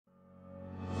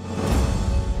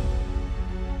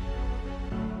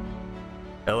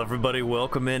Hello everybody,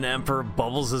 welcome in. Emperor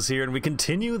Bubbles is here, and we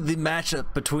continue the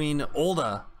matchup between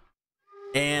Ulda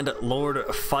and Lord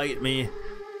FightMe.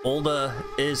 Ulda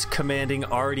is commanding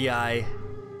Ardiaei,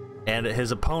 and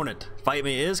his opponent,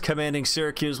 FightMe, is commanding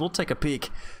Syracuse. We'll take a peek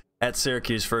at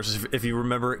Syracuse first. If you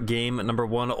remember game number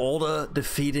 1, Ulda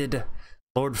defeated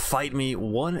Lord FightMe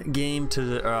 1 game to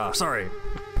the,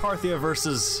 Parthia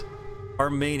versus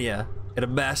Armenia in a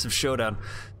massive showdown.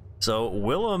 So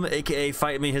Willem, aka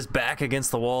FightMe, is back against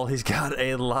the wall. He's got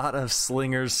a lot of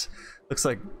slingers. Looks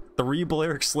like 3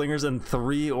 Balearic slingers and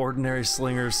 3 ordinary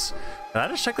slingers. And I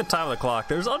just checked the time of the clock.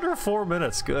 There's under 4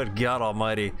 minutes. Good God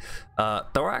Almighty.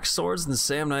 Thorax swords and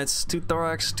Samnites. 2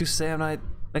 Thorax, 2 Samnite.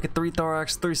 Make it 3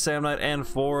 Thorax, 3 Samnite, and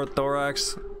 4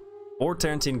 Thorax. 4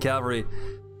 Tarantine Cavalry,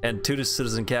 and 2 to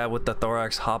Citizen Cav with the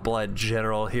Thorax Hoplite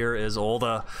General. Here is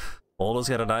Ulda. Ulda's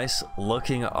got a nice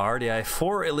looking Ardiaei,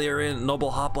 4 Illyrian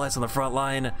Noble Hoplites on the front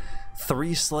line,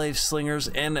 3 Slave Slingers,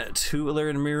 and 2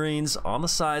 Illyrian Marines on the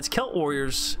sides. Celt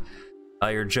Warriors.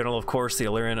 Your general, of course, the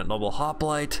Illyrian Noble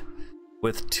Hoplite,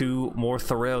 with 2 more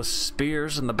Thoreos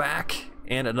Spears in the back,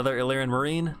 and another Illyrian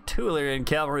Marine, 2 Illyrian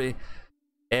Cavalry,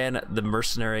 and the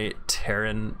Mercenary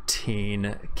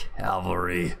Tarantine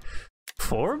Cavalry.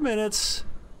 4 minutes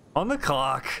on the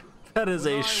clock. That is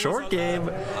a short game,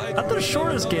 not the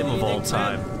shortest game of all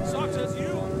time.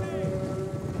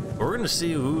 We're going to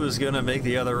see who is going to make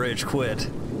the other rage quit,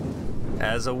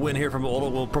 as a win here from Ulda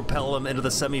will propel him into the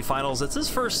semifinals. It's his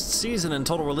first season in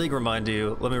Total War League, let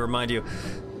me remind you.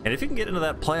 And if you can get into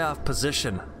that playoff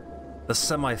position, the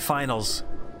semifinals,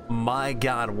 my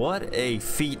God, what a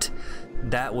feat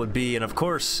that would be. And of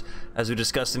course, as we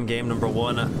discussed in game number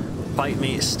 1,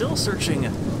 FightMe still searching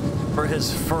for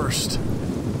his first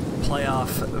playoff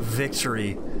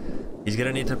victory. He's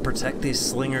gonna need to protect these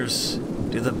slingers,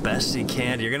 do the best he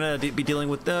can. You're gonna be dealing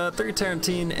with 3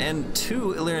 Tarantine and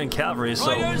 2 Illyrian Cavalry,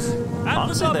 so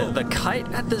honestly the kite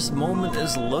at this moment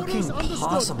is looking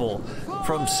possible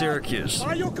from Syracuse.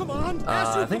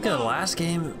 I think in the last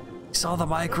game we saw the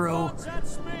micro.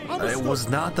 It was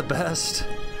not the best.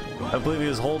 I believe he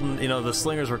was holding, the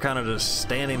slingers were kind of just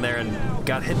standing there and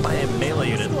got hit by a melee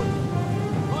unit.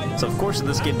 So of course in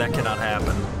this game that cannot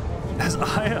happen. As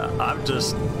I'm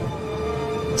just,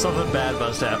 something bad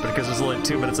must happen, because there's only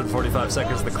 2 minutes and 45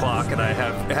 seconds on the clock, and I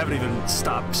haven't even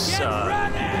stopped,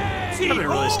 haven't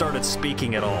really started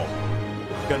speaking at all.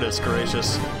 Goodness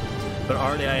gracious. But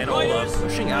Ardiaei and Ulda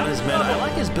pushing out his men. I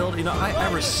like his build.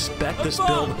 I respect this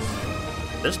build.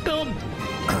 This build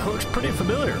looks pretty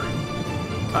familiar.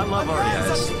 I love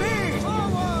Ardiai's.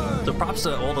 So props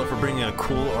to Ulda for bringing a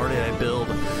cool Ardiaei build,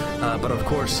 but of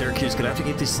course Syracuse gonna have to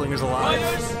keep these slingers alive.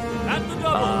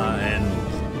 And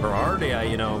for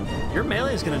Ardiaei, your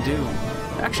melee is gonna do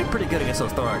actually pretty good against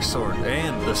those Thorax Sword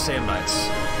and the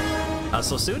Samnites.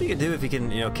 So see what he can do if he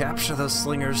can, capture those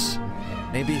slingers,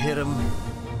 maybe hit him,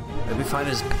 maybe find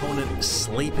his opponent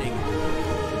sleeping.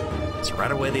 So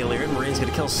right away the Illyrian Marine's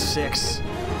gonna kill 6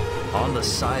 on the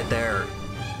side there.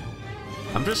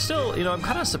 I'm just still, I'm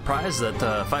kind of surprised that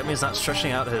FightMe's not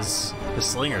stretching out his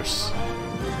slingers.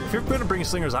 If you're going to bring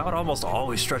slingers, I would almost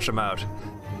always stretch them out.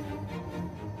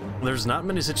 There's not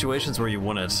many situations where you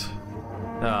wouldn't.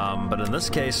 But in this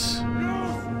case,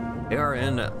 they are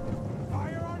in a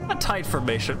tight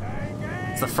formation.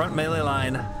 It's the front melee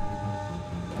line.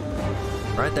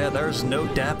 Right there, there's no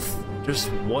depth. Just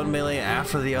one melee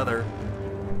after the other.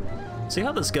 See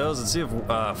how this goes and see if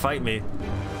FightMe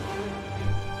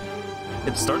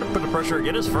it's starting to put the pressure,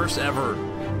 get his first ever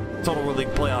Total War League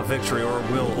playoff victory, or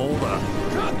will Ulda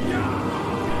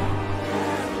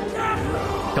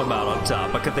come out on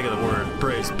top? I couldn't think of the word.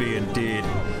 Praise be indeed.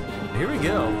 Here we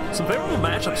go. Some favorable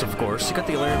matchups, of course. You got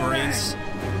the Illyrian Marines.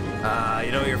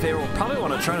 Your favorite will probably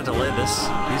want to try to delay these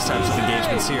types of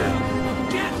engagements here.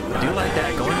 I do like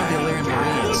that, going with the Illyrian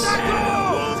Marines.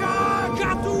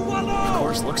 Of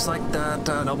course, looks like that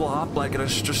Noble Hoplite gonna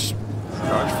just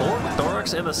charge forward.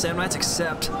 Thorax and the Samnites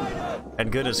accept.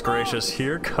 And goodness gracious,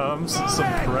 here comes some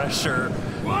pressure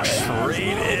straight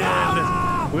in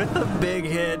with a big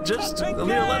hit. Just let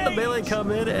the melee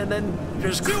come in and then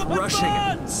just crushing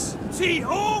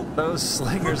those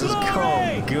slingers is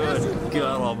gone. Good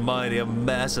God Almighty, a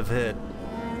massive hit.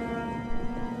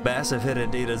 Massive hit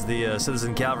indeed, as the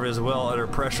Citizen Cavalry as well under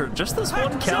pressure. Just this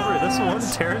one cavalry, this one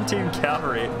Tarantine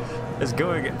Cavalry is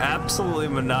going absolutely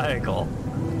maniacal.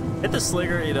 Hit the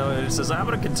slinger, it says, I'm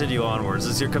going to continue onwards,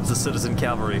 as here comes the Citizen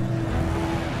Cavalry.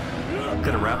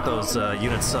 Gonna wrap those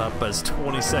units up as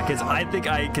 20 seconds. I think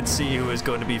I can see who is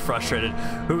going to be frustrated,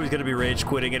 who is going to be rage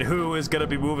quitting, and who is going to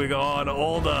be moving on.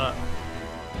 Ulda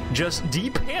just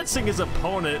de-pantsing his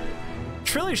opponent,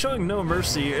 truly showing no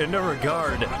mercy and no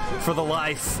regard for the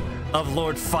life of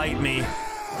Lord FightMe.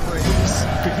 Praise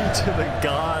be to the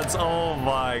gods. Oh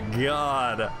my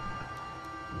god.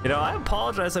 You know, I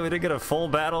apologize that we didn't get a full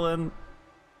battle in,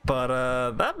 but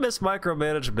that missed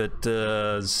micromanagement,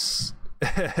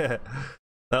 that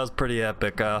was pretty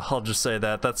epic. I'll just say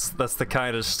that. That's the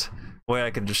kindest way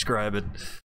I can describe it.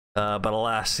 But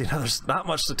alas, you know, there's not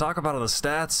much to talk about on the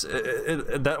stats.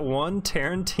 That one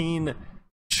Tarantine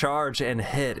charge and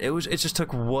hit, it just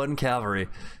took one cavalry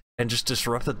and just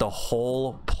disrupted the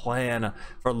whole plan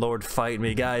for Lord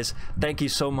FightMe. Guys, thank you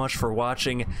so much for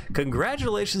watching.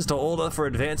 Congratulations to Ulda for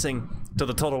advancing to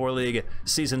the Total War League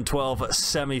Season 12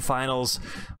 semifinals.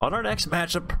 On our next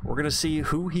matchup, we're going to see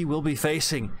who he will be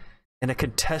facing in a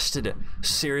contested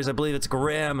series. I believe it's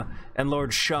Graham and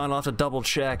Lord Sean. I'll have to double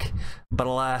check. But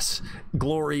alas,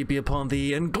 glory be upon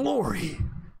thee and glory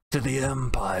to the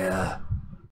Empire.